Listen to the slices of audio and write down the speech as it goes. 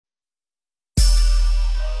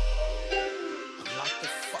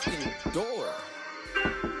door.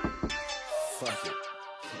 Fuck it.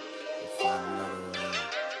 We'll find another way.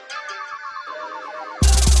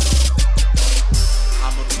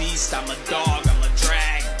 I'm a beast, I'm a dog, I'm a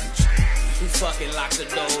dragon. We fucking lock the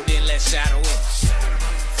door, then let shadow in.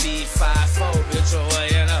 Feed 5-4, bitch, oh well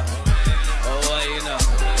you know. Oh well you know.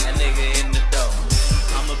 That nigga in the door.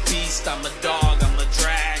 I'm a beast, I'm a dog, I'm a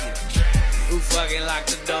dragon. Who fucking lock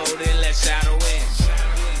the door, then let shadow in.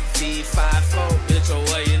 Feed 5-4, bitch, oh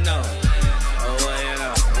well you know. Oh well you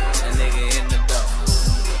know. That nigga in the door.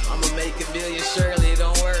 I'ma make a million, Shirley,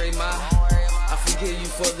 don't worry, ma. I forgive you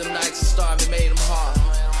for the nights of starving made them hard.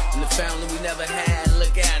 And the family we never had,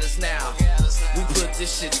 look at us now. We put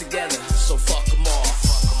this shit together, so fuck them all.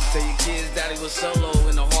 Tell your kids daddy was solo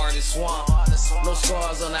in the hardest swamp. No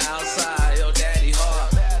scars on the outside, yo daddy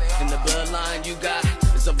hard. And the bloodline you got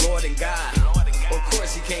is of Lord and God. Of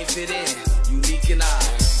course he can't fit in, unique and I.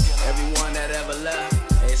 Everyone that ever left,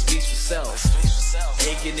 it speaks for self.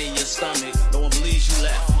 Aching in your stomach, no one believes you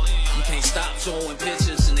left. You can't stop showing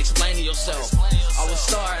pictures and explaining yourself. I was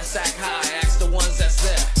star at Sac High, ask the ones that's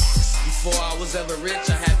there. Before I was ever rich,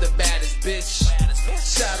 I had the baddest bitch.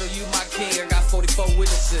 Shadow, you my king, I got 44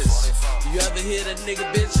 witnesses. You ever hit a nigga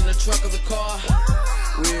bitch in the trunk of the car?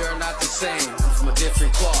 We are not the same, I'm from a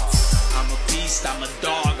different cloth. I'm a beast, I'm a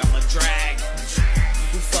dog, I'm a dragon.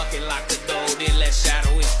 You fucking lock the door, then let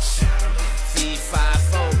shadow in. Feed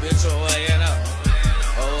 5-4, bitch, oh well you know.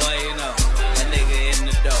 Oh well you know, that nigga in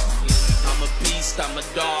the door. I'm a beast, I'm a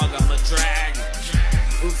dog, I'm a dragon.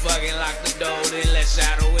 Who fucking lock the door, then let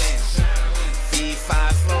shadow in. Feed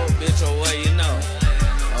 5-4, bitch, oh well you know.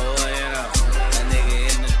 Oh well you know, that nigga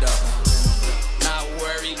in the door. Not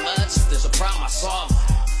worry much, if there's a problem I solve it.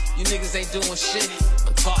 You niggas ain't doing shit,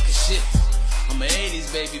 but talking shit. I'm an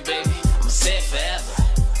 80s baby, I'ma say it forever.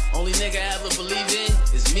 Only nigga I ever believe in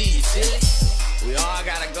is me, you feel it? We all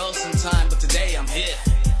gotta go sometime, but today I'm here.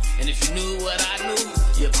 And if you knew what I knew,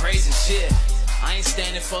 you're praising shit. I ain't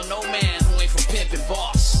standing for no man who ain't from pimpin'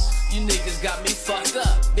 boss. You niggas got me fucked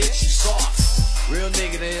up, bitch, you soft. Real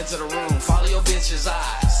nigga to enter the room, follow your bitch's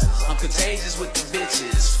eyes. I'm contagious with the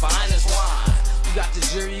bitches, fine as wine. You got the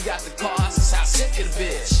jury, you got the cause, that's how sick of the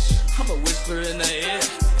bitch. I'm a whisper in the ear,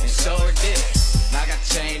 and so are dick. Now I got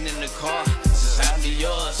chain in the car, this is how me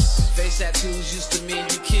yours. Face tattoos used to mean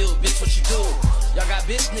you killed, bitch, what you do? Y'all got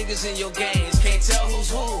bitch niggas in your games, can't tell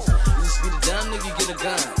who's who. You just be the dumb nigga, you get a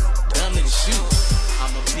gun, dumb nigga shoot.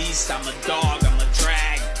 I'm a beast, I'm a dog, I'm a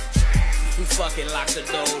dragon. We fucking lock the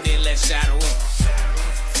door, then let shadow in.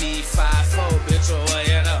 Feed 5-4, bitch, oh well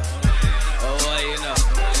you know. Oh well you know,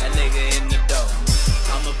 that nigga in the door.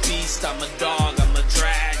 I'm a beast, I'm a dog, I'm a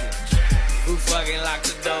dragon. Who fucking lock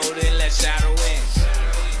the door, then let shadow in.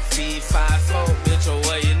 Feed 5-4, bitch, oh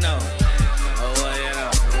well you know. Oh well you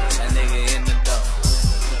know, that nigga in the door.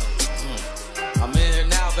 I'm in here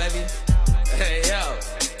now, baby. Hey yo,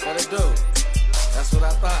 what it do? That's what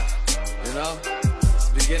I thought, you know? It's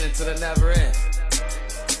the beginning to the never end.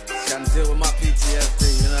 Just gotta deal with my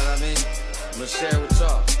PTSD, you know what I mean? I'm gonna share it with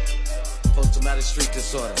y'all. Post-traumatic street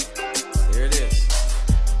disorder. Here it is.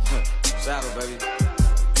 Shadow, baby.